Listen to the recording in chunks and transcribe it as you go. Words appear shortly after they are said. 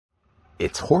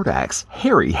It's Hordak's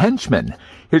hairy henchman.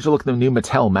 Here's a look at the new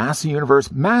Mattel Master Universe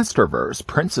Masterverse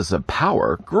Princess of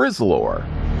Power Grizzlor.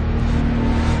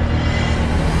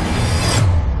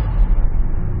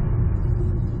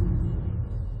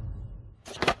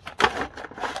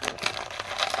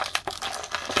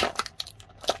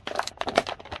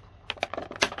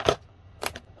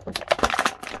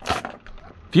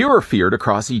 Few are feared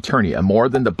across Eternia more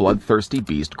than the bloodthirsty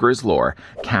beast Grizzlor.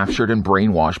 Captured and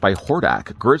brainwashed by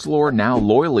Hordak, Grizzlor now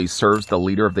loyally serves the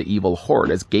leader of the evil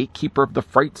horde as gatekeeper of the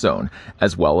Fright Zone,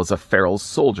 as well as a feral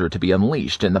soldier to be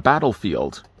unleashed in the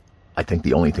battlefield. I think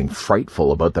the only thing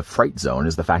frightful about the Fright Zone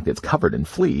is the fact that it's covered in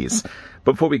fleas.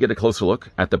 But before we get a closer look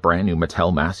at the brand new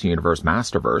Mattel Master Universe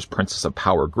Masterverse Princess of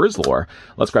Power Grizzlor,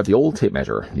 let's grab the old tape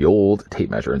measure,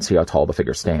 and see how tall the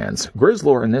figure stands.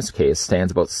 Grizzlor in this case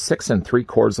stands about 6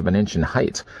 3/4 inches in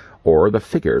height, or the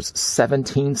figure's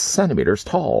 17 centimeters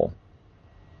tall.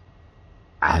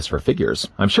 As for figures,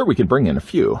 I'm sure we can bring in a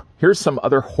few. Here's some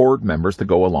other Horde members to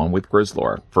go along with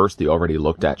Grizzlor. First, the already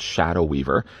looked at Shadow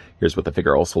Weaver. Here's what the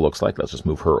figure also looks like. Let's just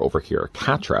move her over here.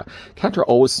 Catra. Catra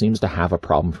always seems to have a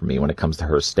problem for me when it comes to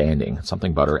her standing.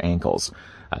 Something about her ankles.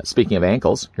 Speaking of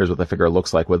ankles, here's what the figure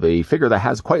looks like with a figure that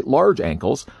has quite large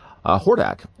ankles.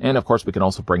 Hordak. And of course, we can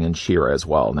also bring in She-Ra as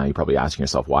well. Now, you're probably asking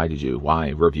yourself, why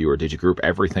review, or did you group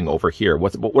everything over here?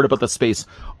 What about the space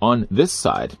on this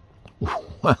side?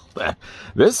 Well,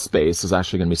 this space is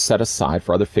actually going to be set aside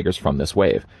for other figures from this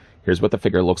wave. Here's what the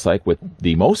figure looks like with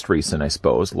the most recent, I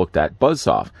suppose, looked at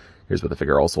Buzzsaw. Here's what the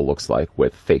figure also looks like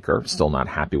with Faker. Still not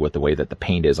happy with the way that the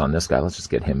paint is on this guy. Let's just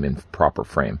get him in proper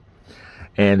frame.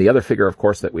 And the other figure, of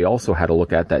course, that we also had a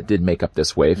look at that did make up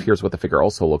this wave. Here's what the figure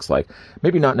also looks like.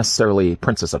 Maybe not necessarily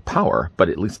Princess of Power, but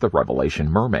at least the Revelation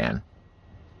Merman.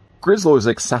 Grizzlor's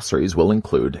accessories will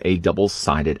include a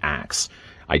double-sided axe.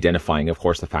 Identifying, of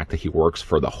course, the fact that he works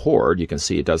for the Horde, you can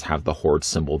see it does have the Horde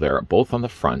symbol there, both on the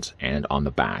front and on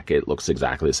the back. It looks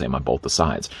exactly the same on both the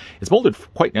sides. It's molded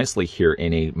quite nicely here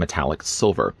in a metallic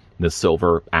silver. The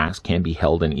silver axe can be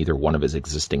held in either one of his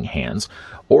existing hands,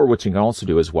 or what you can also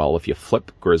do as well, if you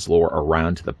flip Grizzlor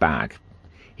around to the back,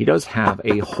 he does have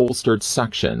a holstered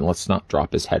section. Let's not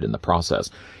drop his head in the process.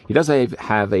 He does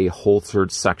have a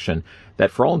holstered section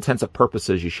that for all intents and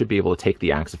purposes, you should be able to take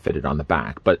the axe and fit it on the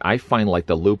back. But I find like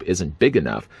the loop isn't big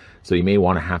enough, so you may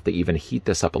want to have to even heat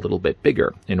this up a little bit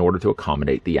bigger in order to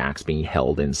accommodate the axe being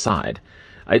held inside.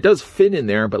 It does fit in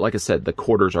there, but like I said, the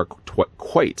quarters are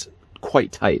quite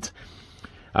tight.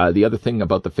 The other thing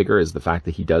about the figure is the fact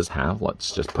that he does have,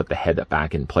 let's just put the head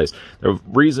back in place. The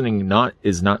reasoning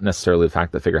is not necessarily the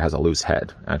fact that the figure has a loose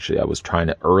head. Actually, I was trying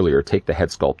to earlier take the head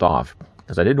sculpt off,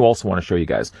 because I did also want to show you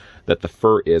guys that the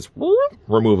fur is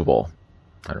removable.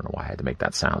 I don't know why I had to make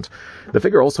that sound. The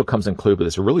figure also comes included with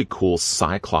this really cool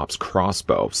Cyclops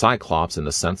crossbow. Cyclops in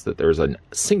the sense that there's a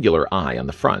singular eye on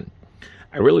the front.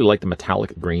 I really like the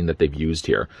metallic green that they've used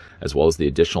here, as well as the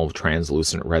additional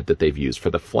translucent red that they've used for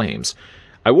the flames.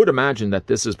 I would imagine that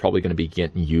this is probably going to be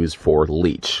getting used for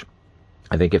Leech.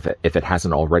 I think if it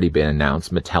hasn't already been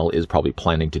announced, Mattel is probably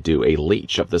planning to do a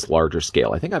Leech of this larger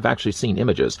scale. I think I've actually seen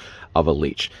images of a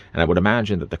Leech, and I would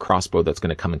imagine that the crossbow that's going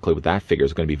to come included with that figure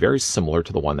is going to be very similar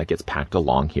to the one that gets packed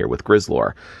along here with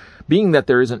Grizzlor. Being that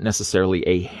there isn't necessarily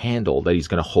a handle that he's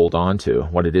going to hold on to,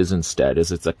 what it is instead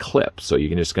is it's a clip, so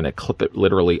you're just going to clip it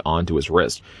literally onto his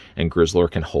wrist, and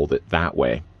Grizzlor can hold it that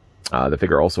way. The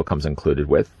figure also comes included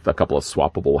with a couple of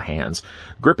swappable hands.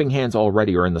 Gripping hands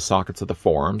already are in the sockets of the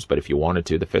forearms, but if you wanted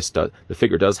to, the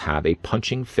figure does have a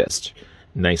punching fist,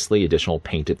 nicely additional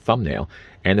painted thumbnail,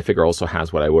 and the figure also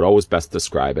has what I would always best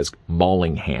describe as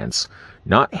mauling hands.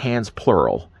 Not hands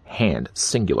plural, hand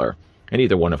singular. And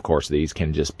either one, of course, of these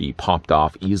can just be popped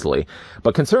off easily.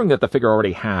 But considering that the figure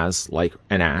already has, like,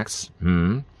 an axe,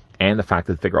 and the fact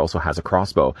that the figure also has a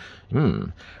crossbow,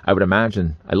 I would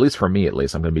imagine, at least for me at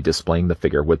least, I'm going to be displaying the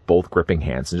figure with both gripping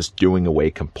hands and just doing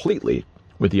away completely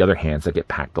with the other hands that get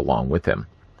packed along with him.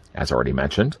 As already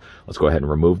mentioned, let's go ahead and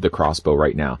remove the crossbow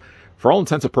right now. For all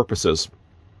intents and purposes,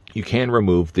 you can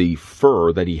remove the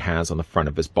fur that he has on the front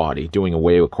of his body, doing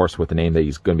away, of course, with the name that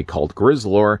he's going to be called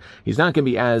Grizzlor. He's not going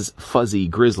to be as fuzzy,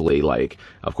 grizzly-like,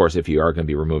 of course, if you are going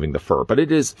to be removing the fur. But it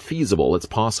is feasible. It's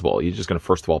possible. You're just going to,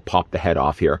 first of all, pop the head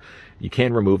off here. You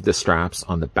can remove the straps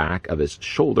on the back of his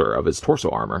shoulder, of his torso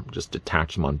armor. Just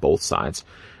detach them on both sides.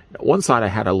 One side I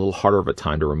had a little harder of a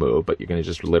time to remove, but you're going to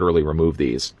just literally remove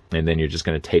these, and then you're just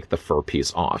going to take the fur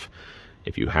piece off.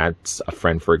 If you had a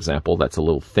friend, for example, that's a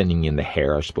little thinning in the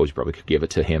hair, I suppose you probably could give it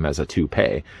to him as a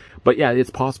toupee. But yeah, it's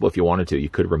possible if you wanted to, you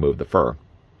could remove the fur.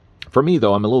 For me,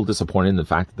 though, I'm a little disappointed in the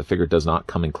fact that the figure does not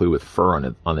come included with fur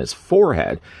on his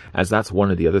forehead, as that's one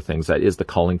of the other things that is the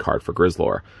calling card for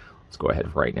Grizzlor. Let's go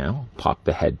ahead right now, pop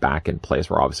the head back in place.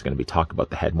 We're obviously going to be talking about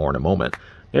the head more in a moment.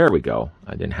 There we go.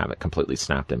 I didn't have it completely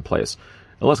snapped in place.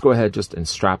 And let's go ahead just and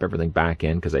strap everything back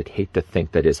in, because I'd hate to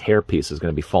think that his hairpiece is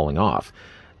going to be falling off.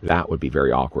 That would be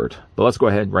very awkward. But let's go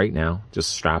ahead right now,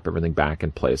 just strap everything back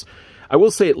in place. I will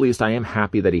say at least I am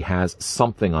happy that he has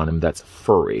something on him that's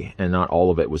furry, and not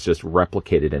all of it was just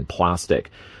replicated in plastic.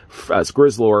 As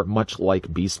Grizzlor, much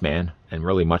like Beastman, and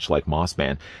really much like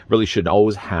Mossman, really should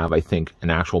always have, I think, an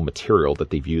actual material that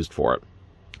they've used for it.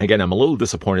 Again, I'm a little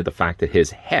disappointed the fact that his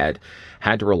head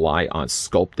had to rely on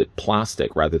sculpted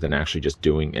plastic rather than actually just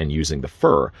doing and using the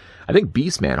fur. I think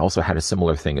Beastman also had a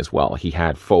similar thing as well. He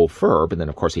had faux fur, but then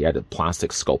of course he had a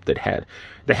plastic sculpted head.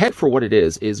 The head, for what it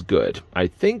is good. I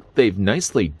think they've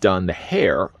nicely done the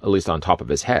hair, at least on top of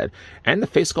his head, and the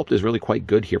face sculpt is really quite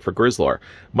good here for Grizzlor.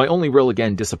 My only real,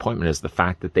 again, disappointment is the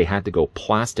fact that they had to go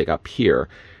plastic up here,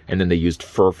 and then they used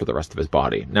fur for the rest of his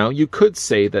body. Now, you could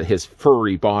say that his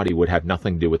furry body would have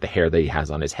nothing to do with the hair that he has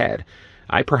on his head.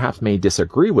 I perhaps may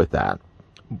disagree with that,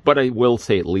 but I will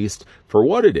say at least for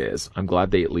what it is, I'm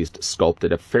glad they at least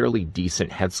sculpted a fairly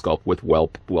decent head sculpt with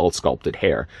well sculpted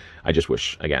hair. I just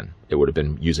wish, again, it would have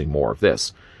been using more of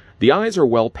this. The eyes are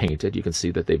well painted. You can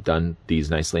see that they've done these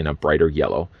nicely in a brighter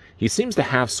yellow. He seems to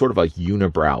have sort of a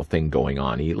unibrow thing going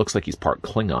on. He looks like he's part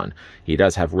Klingon. He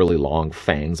does have really long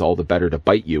fangs, all the better to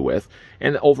bite you with.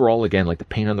 And overall, again, like the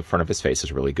paint on the front of his face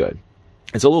is really good.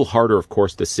 It's a little harder, of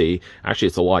course, to see. Actually,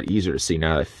 it's a lot easier to see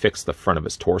now that I fixed the front of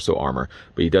his torso armor.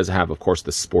 But he does have, of course,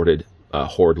 the sported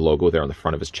Horde logo there on the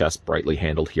front of his chest, brightly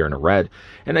handled here in a red.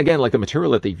 And again, like the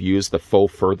material that they've used, the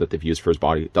faux fur that they've used for his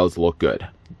body, does look good.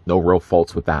 No real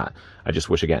faults with that. I just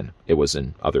wish, again, it was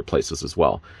in other places as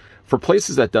well. For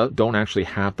places that don't actually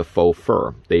have the faux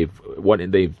fur,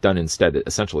 what they've done instead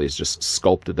essentially is just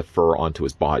sculpted the fur onto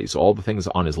his body. So all the things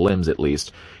on his limbs, at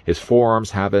least, his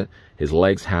forearms have it, his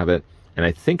legs have it, and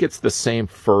I think it's the same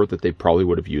fur that they probably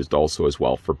would have used also as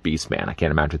well for Beastman. I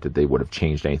can't imagine that they would have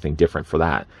changed anything different for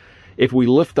that. If we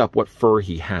lift up what fur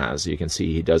he has, you can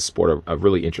see he does sport a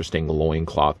really interesting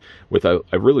loincloth with I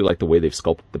really like the way they've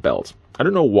sculpted the belt. I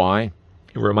don't know why.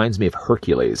 It reminds me of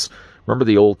Hercules. Remember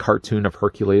the old cartoon of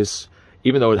Hercules?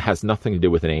 Even though it has nothing to do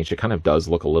with an H, it kind of does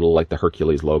look a little like the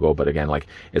Hercules logo, but again, like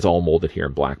it's all molded here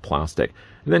in black plastic.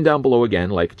 And then down below again,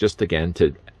 like just again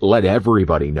to let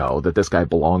everybody know that this guy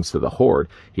belongs to the Horde,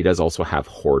 he does also have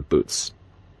Horde boots.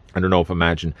 I don't know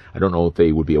if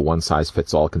they would be a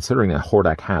one-size-fits-all, considering that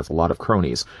Hordak has a lot of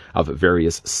cronies of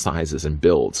various sizes and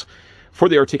builds. For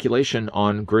the articulation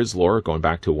on Grizzlor, going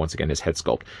back to, once again, his head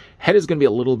sculpt, head is going to be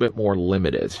a little bit more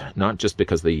limited, not just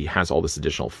because he has all this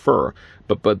additional fur,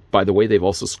 but by the way they've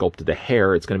also sculpted the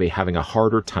hair, it's going to be having a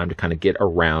harder time to kind of get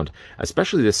around,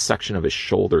 especially this section of his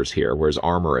shoulders here, where his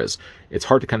armor is. It's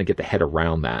hard to kind of get the head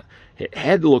around that.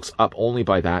 Head looks up only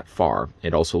by that far.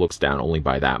 It also looks down only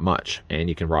by that much, and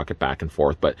you can rock it back and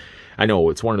forth, but I know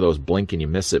it's one of those blink and you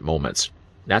miss it moments.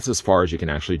 That's as far as you can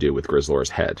actually do with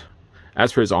Grizzlor's head.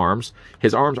 As for his arms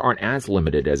aren't as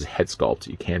limited as head sculpt.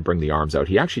 You can bring the arms out.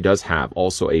 He actually does have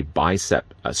also a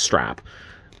bicep strap.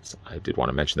 So I did want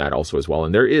to mention that also as well.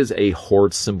 And there is a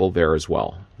Horde symbol there as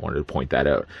well. Wanted to point that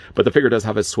out. But the figure does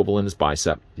have a swivel in his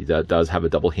bicep. He does have a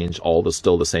double hinge,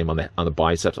 still the same on the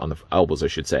biceps, on the elbows, I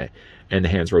should say. And the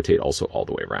hands rotate also all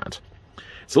the way around.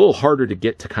 It's a little harder to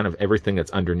get to kind of everything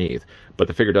that's underneath, but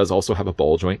the figure does also have a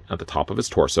ball joint at the top of his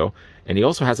torso, and he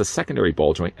also has a secondary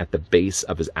ball joint at the base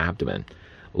of his abdomen.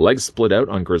 Legs split out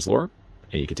on Grizzlor,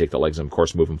 and you can take the legs and, of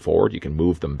course, move them forward. You can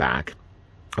move them back.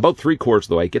 About 3/4 of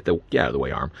the way, get the out of the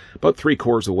way arm. About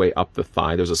 3/4 of the way up the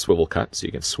thigh, there's a swivel cut, so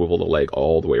you can swivel the leg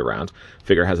all the way around.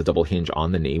 Figure has a double hinge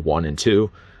on the knee, 1 and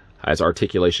 2. Has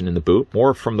articulation in the boot,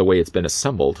 more from the way it's been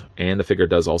assembled, and the figure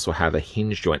does also have a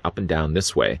hinge joint up and down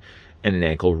this way, and an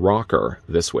ankle rocker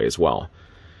this way as well.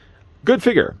 Good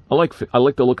figure. I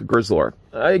like the look of Grizzlor.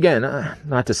 Again,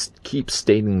 not to keep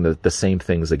stating the same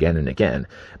things again and again,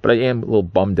 but I am a little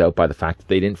bummed out by the fact that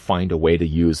they didn't find a way to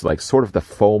use like sort of the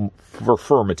foam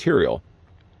fur material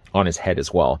on his head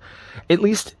as well. At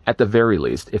least, at the very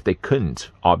least, if they couldn't,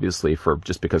 obviously, for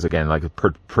just because, again, like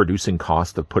the producing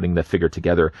cost of putting the figure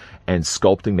together and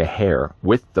sculpting the hair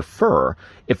with the fur,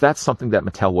 if that's something that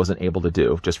Mattel wasn't able to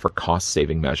do, just for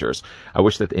cost-saving measures, I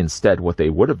wish that instead what they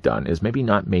would have done is maybe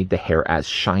not made the hair as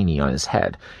shiny on his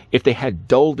head. If they had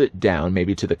dulled it down,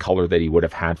 maybe to the color that he would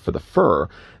have had for the fur,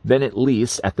 then at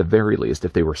least, at the very least,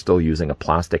 if they were still using a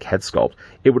plastic head sculpt,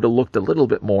 it would have looked a little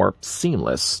bit more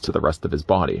seamless to the rest of his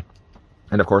body.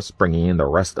 And of course, bringing in the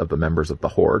rest of the members of the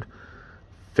Horde,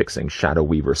 fixing Shadow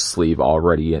Weaver's sleeve,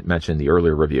 already mentioned in the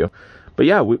earlier review. But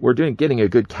yeah, we're getting a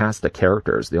good cast of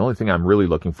characters. The only thing I'm really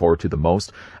looking forward to the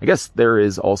most, I guess there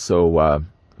is also,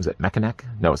 Was it Mechaneck?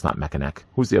 No, it's not Mechaneck.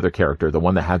 Who's the other character? The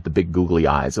one that had the big googly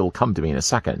eyes. It'll come to me in a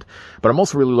second. But I'm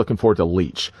also really looking forward to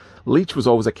Leech. Leech was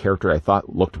always a character I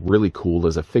thought looked really cool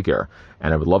as a figure,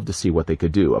 and I would love to see what they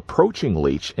could do, approaching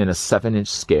Leech in a 7-inch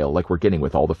scale like we're getting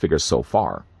with all the figures so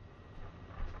far.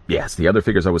 Yes, the other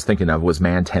figures I was thinking of was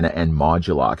Mantenna and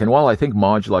Modulok. And while I think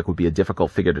Modulok would be a difficult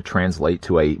figure to translate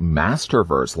to a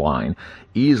Masterverse line,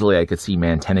 easily I could see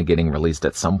Mantenna getting released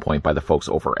at some point by the folks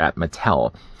over at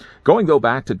Mattel. Going, though,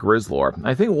 back to Grizzlor,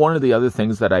 I think one of the other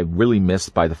things that I really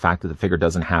missed by the fact that the figure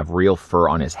doesn't have real fur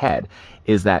on his head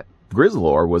is that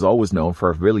Grizzlor was always known for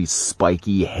a really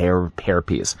spiky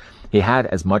hairpiece. He had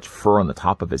as much fur on the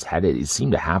top of his head as he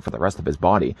seemed to have for the rest of his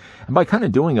body. And by kind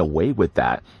of doing away with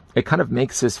that, it kind of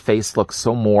makes his face look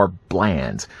so more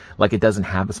bland, like it doesn't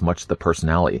have as much of the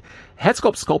personality. Head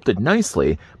sculpt sculpted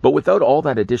nicely, but without all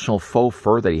that additional faux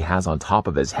fur that he has on top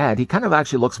of his head, he kind of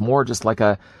actually looks more just like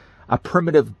a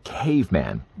primitive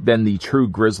caveman than the true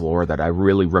Grizzlor that I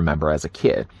really remember as a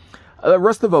kid. The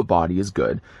rest of the body is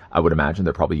good. I would imagine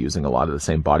they're probably using a lot of the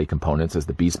same body components as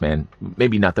the Beastman.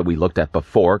 Maybe not that we looked at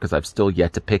before, because I've still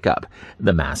yet to pick up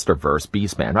the Masterverse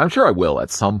Beastman. I'm sure I will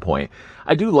at some point.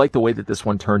 I do like the way that this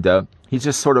one turned out. He's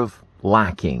just sort of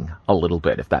lacking a little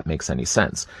bit, if that makes any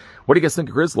sense. What do you guys think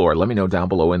of Grizzlor? Let me know down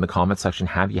below in the comment section.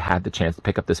 Have you had the chance to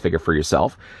pick up this figure for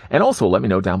yourself? And also let me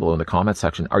know down below in the comment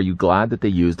section, are you glad that they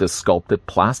used a sculpted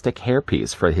plastic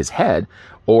hairpiece for his head?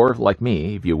 Or, like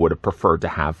me, if you would have preferred to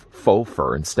have faux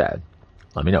fur instead?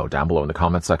 Let me know down below in the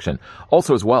comment section.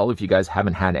 Also, as well, if you guys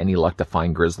haven't had any luck to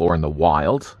find Grizzlor in the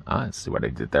wild, let's see what I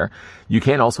did there. You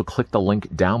can also click the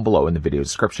link down below in the video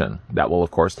description. That will,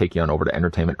 of course, take you on over to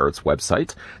Entertainment Earth's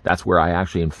website. That's where I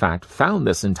actually, in fact, found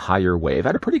this entire wave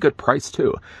at a pretty good price,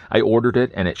 too. I ordered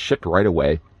it, and it shipped right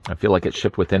away. I feel like it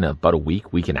shipped within about a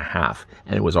week and a half,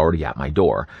 and it was already at my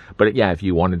door. But yeah, if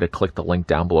you wanted to click the link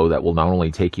down below, that will not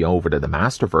only take you over to the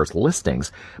Masterverse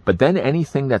listings, but then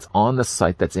anything that's on the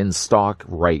site that's in stock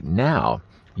right now,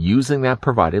 using that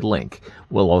provided link,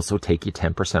 will also take you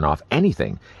 10% off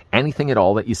anything at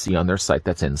all that you see on their site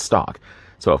that's in stock.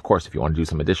 So, of course, if you want to do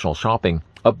some additional shopping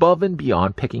above and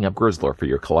beyond picking up Grizzlor for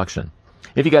your collection.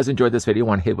 If you guys enjoyed this video,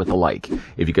 want to hit with a like.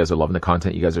 If you guys are loving the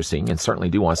content you guys are seeing and certainly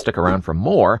do want to stick around for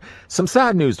more, some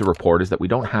sad news to report is that we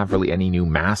don't have really any new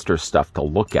Master stuff to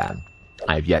look at.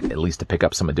 I have yet at least to pick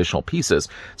up some additional pieces,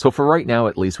 so for right now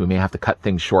at least we may have to cut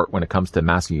things short when it comes to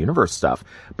Master Universe stuff,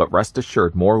 but rest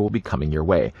assured more will be coming your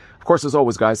way. Of course, as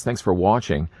always guys, thanks for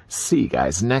watching. See you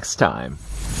guys next time.